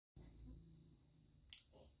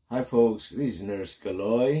Hi folks, this is Nurse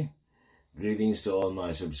Kaloy. Greetings to all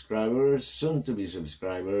my subscribers, soon-to-be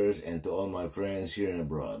subscribers, and to all my friends here and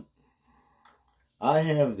abroad. I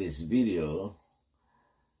have this video,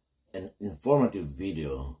 an informative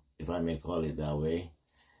video, if I may call it that way.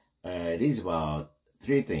 It is about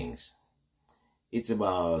three things. It's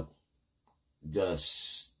about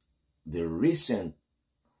just the recent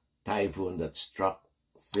typhoon that struck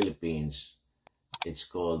Philippines. It's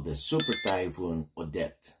called the Super Typhoon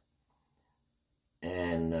Odette.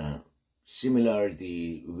 And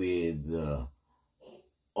similarity with the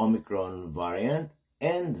Omicron variant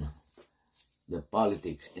and the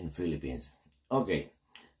politics in Philippines. Okay,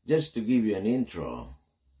 just to give you an intro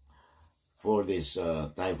for this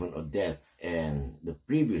Typhoon Odette and the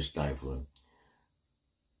previous typhoon,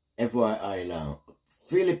 FYI lang,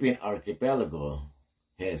 Philippine archipelago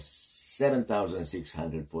has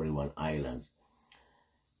 7,641 islands,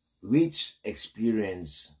 which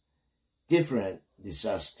experience different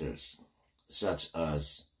disasters, such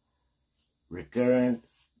as recurrent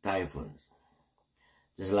typhoons.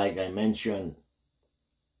 Just like I mentioned,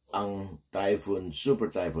 ang typhoon, Super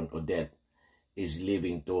Typhoon Odette is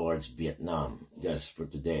leaving towards Vietnam just for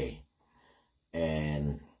today.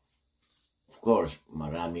 And of course,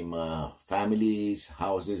 marami mga families,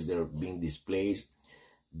 houses that are being displaced,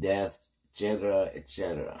 deaths, etc.,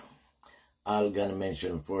 etc. I'll gonna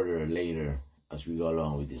mention further later as we go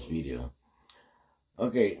along with this video.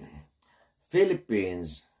 Okay,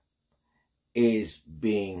 Philippines is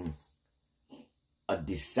being a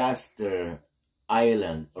disaster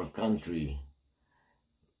island or country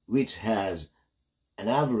which has an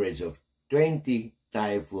average of 20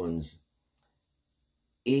 typhoons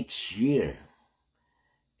each year,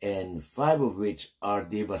 and 5 of which are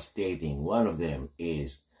devastating. One of them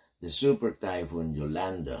is the Super Typhoon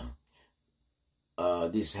Yolanda.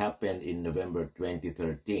 This happened in November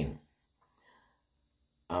 2013.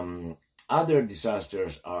 Other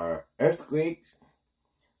disasters are earthquakes,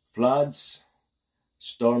 floods,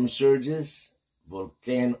 storm surges,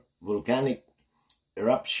 volcanic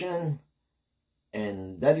eruption,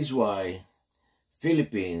 and that is why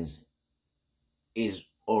Philippines is,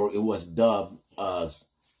 or it was dubbed as,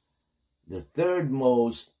 the third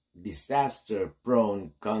most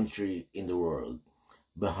disaster-prone country in the world,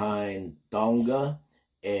 behind Tonga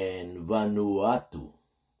and Vanuatu.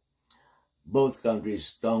 Both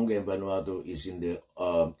countries, Tonga and Vanuatu, is in the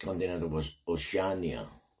continent of Oceania,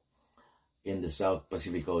 in the South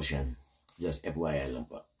Pacific Ocean. Just FYI lang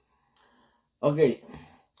pa. Okay,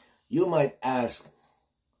 you might ask,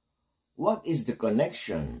 what is the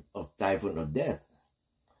connection of Typhoon Odette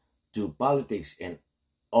to politics and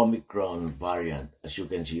Omicron variant, as you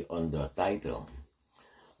can see on the title?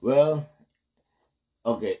 Well,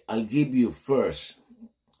 okay, I'll give you first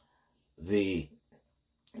the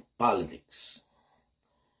politics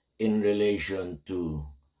in relation to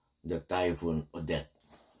the Typhoon Odette.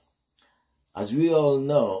 As we all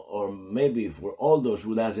know, or maybe for all those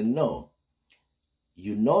who doesn't know,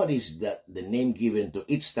 you notice that the name given to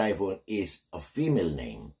each typhoon is a female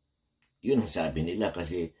name. Yun ang sabi nila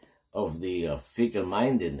kasi of the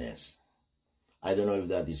fickle-mindedness. I don't know if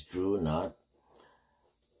that is true or not.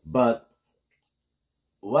 But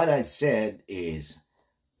what I said is,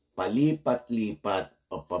 palipat-lipat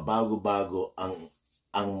o pabago-bago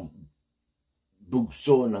ang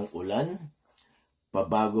bugso ng ulan,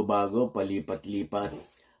 pabago-bago, palipat-lipat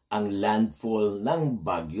ang landfall ng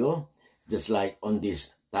bagyo. Just like on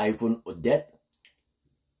this Typhoon Odette,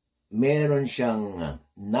 meron siyang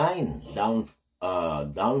 9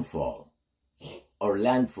 downfall or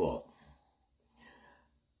landfall.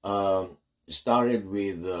 Started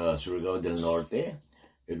with Surigao del Norte.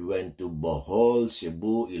 It went to Bohol,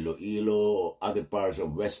 Cebu, Iloilo, other parts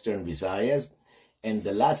of Western Visayas, and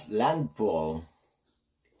the last landfall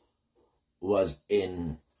was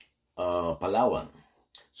in Palawan.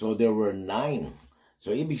 So there were 9.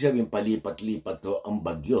 So ibig sabihin, palipat-lipat to ang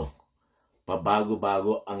bagyo.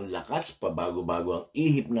 Pabago-bago ang lakas, pabago-bago ang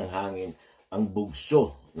ihip ng hangin, ang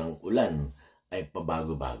bugso ng ulan ay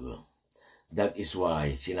pabago-bago. That is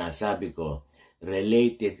why sinasabi ko,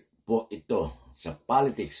 related po ito sa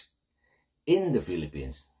politics in the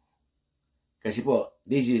Philippines. Kasi po,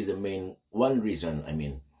 this is the main one reason,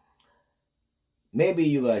 maybe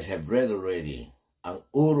you guys have read already ang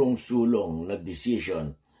urong-sulong na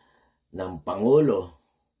decision ng Pangulo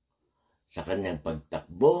sa kanyang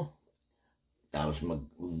pagtakbo, tapos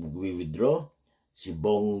mag-withdraw, si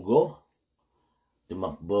Bongo,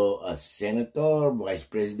 tumakbo as senator, vice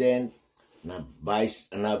president,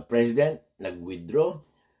 president, nag-withdraw.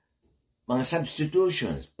 Mga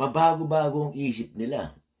substitutions, pabago-bagong isip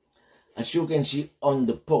nila. As you can see on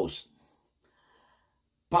the post,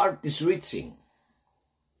 party switching.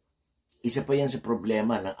 Isa pa yan sa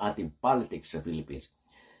problema ng ating politics sa Philippines.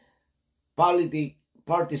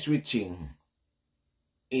 Party switching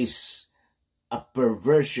is a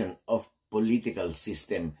perversion of political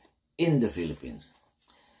system in the Philippines.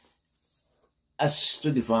 As to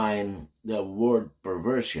define the word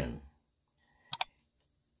perversion,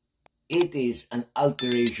 it is an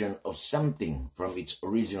alteration of something from its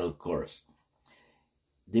original course,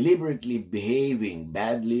 deliberately behaving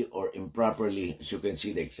badly or improperly, as you can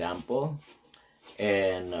see the example.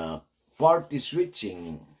 And party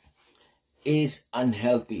switching is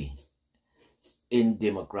unhealthy in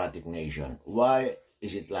democratic nation. Why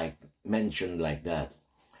is it mentioned like that?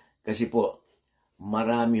 Kasi po,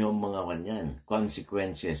 marami hong mga kanyan,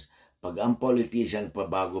 consequences. Pag ang politician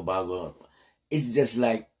pabago-bago, it's just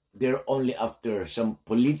like they're only after some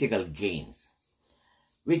political gains,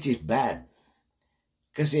 which is bad.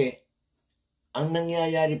 Kasi, ang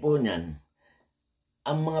nangyayari po niyan,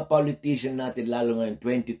 ang mga politician natin, lalo ngayon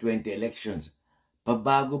 2020 elections,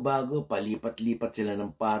 pabago-bago, palipat-lipat sila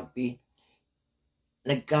ng party.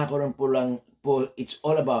 Nagkakaroon po lang po, it's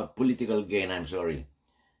all about political gain, I'm sorry.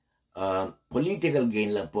 Political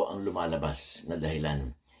gain lang po ang lumalabas na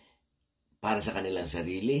dahilan. Para sa kanilang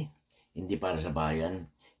sarili, hindi para sa bayan.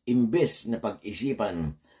 Imbes na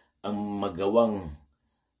pag-isipan ang magawang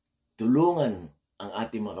tulungan ang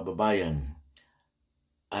ating mga kababayan,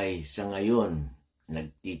 ay sa ngayon,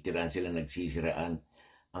 nagtitiran sila, nagsisiraan.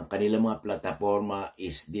 Ang kanilang mga plataforma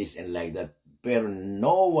is this and like that. Pero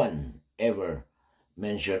no one ever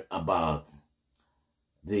mentioned about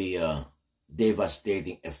the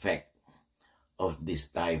devastating effect of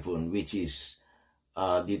this typhoon, which is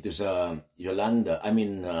dito sa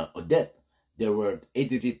Odette, there were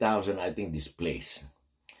 83,000, I think, displaced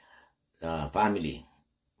family.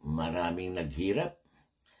 Maraming naghirap,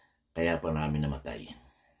 kaya pa namin namatay.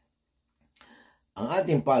 Ang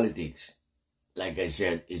ating politics, like I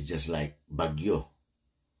said, is just like bagyo,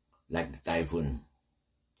 like the typhoon,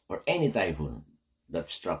 or any typhoon that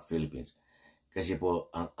struck Philippines. Kasi po,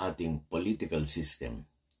 ang ating political system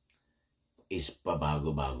is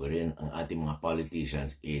pabago-bago rin. Ang ating mga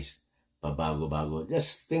politicians is pabago-bago.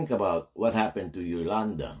 Just think about what happened to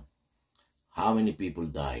Yolanda. How many people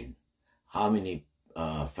died? How many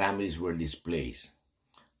families were displaced?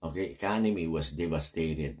 Okay, economy was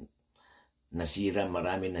devastated.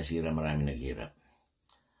 Marami naghirap.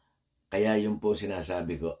 Kaya yun po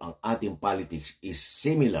sinasabi ko, ang ating politics is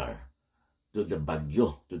similar to the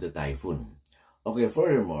bagyo, to the typhoon. Okay,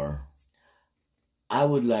 furthermore, I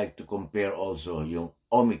would like to compare also yung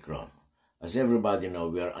Omicron. As everybody know,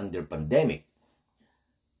 we are under pandemic.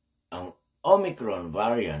 Ang Omicron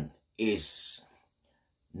variant is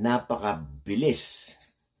napakabilis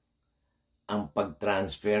ang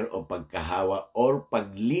pag-transfer o pagkahawa or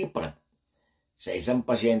paglipat sa isang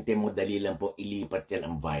pasyente mo. Dali lang po ilipat yan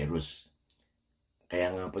ang virus. Kaya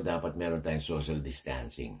nga po dapat meron tayong social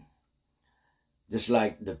distancing. Just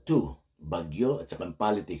like the two, bagyo at saka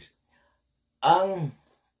politics, ang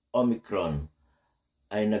Omicron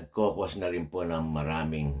ay nagkokos na rin po ng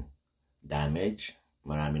maraming damage,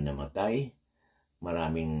 maraming namatay,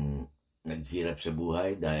 maraming naghirap sa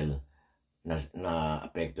buhay dahil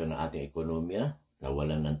na-apekto na ating ekonomiya,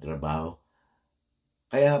 nawalan ng trabaho.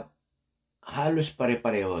 Kaya halos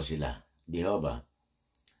pare-pareho sila, di ba?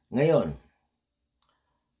 Ngayon,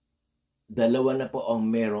 dalawa na po ang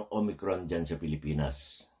merong Omicron dyan sa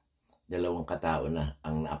Pilipinas. Dalawang katao na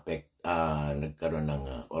ang nagkaroon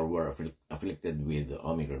ng or were afflicted with the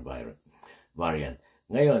Omicron variant.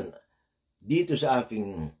 Ngayon, dito sa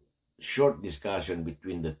aking short discussion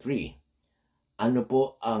between the three, ano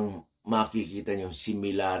po ang makikita niyong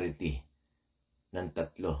similarity ng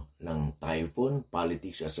tatlo, ng typhoon,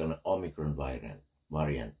 politics, as an Omicron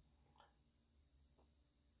variant?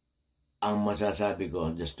 Ang masasabi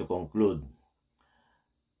ko, just to conclude,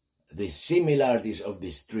 the similarities of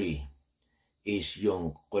these three is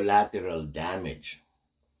yung collateral damage.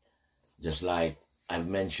 Just like I've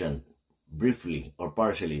mentioned briefly or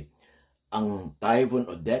partially, ang Typhoon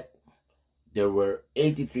Odette, there were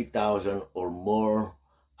 83,000 or more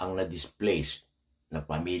ang na-displaced na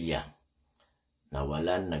pamilya.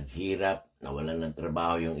 Nawalan, naghirap, nawalan ng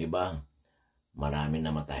trabaho yung iba, marami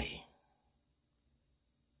namatay.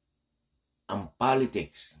 Ang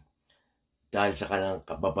politics, dahil sa kanilang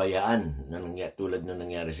kababayaan na tulad na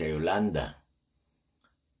nangyari sa Yolanda,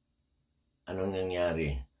 anong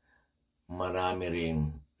nangyari? Marami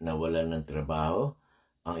rin nawalan ng trabaho,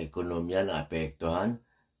 ang ekonomiya na apektuhan,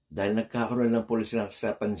 dahil nagkakaroon ng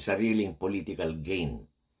sa pansariling political gain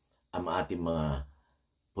ang ating mga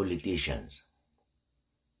politicians.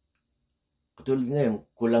 Katulad ngayon,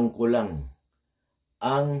 kulang-kulang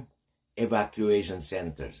ang evacuation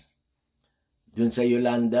centers. Doon sa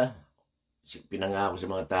Yolanda, pinangako sa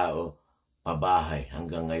mga tao, pabahay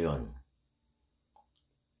hanggang ngayon.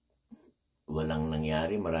 Walang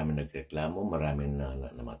nangyari, maraming nagreklamo, maraming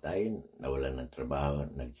namatay, nawalan ng trabaho,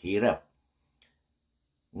 naghirap.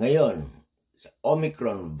 Ngayon, sa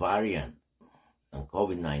Omicron variant ng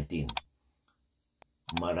COVID-19,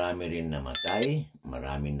 marami rin namatay,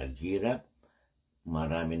 maraming naghirap,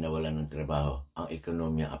 maraming nawalan ng trabaho, ang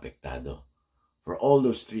ekonomiya apektado. For all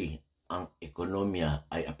those three, ang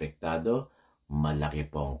ekonomiya ay apektado, malaki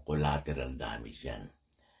pong collateral damage yan.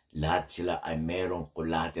 Lahat sila ay merong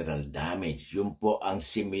collateral damage. Yun po ang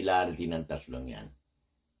similarity ng tatlong yan.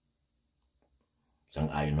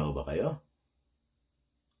 Sang-ayon ho ba kayo?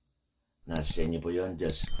 Nasa inyo po yun.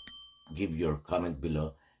 Just give your comment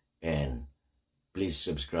below and please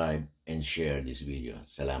subscribe and share this video.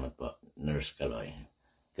 Salamat po, Nurse Kaloy.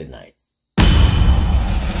 Good night.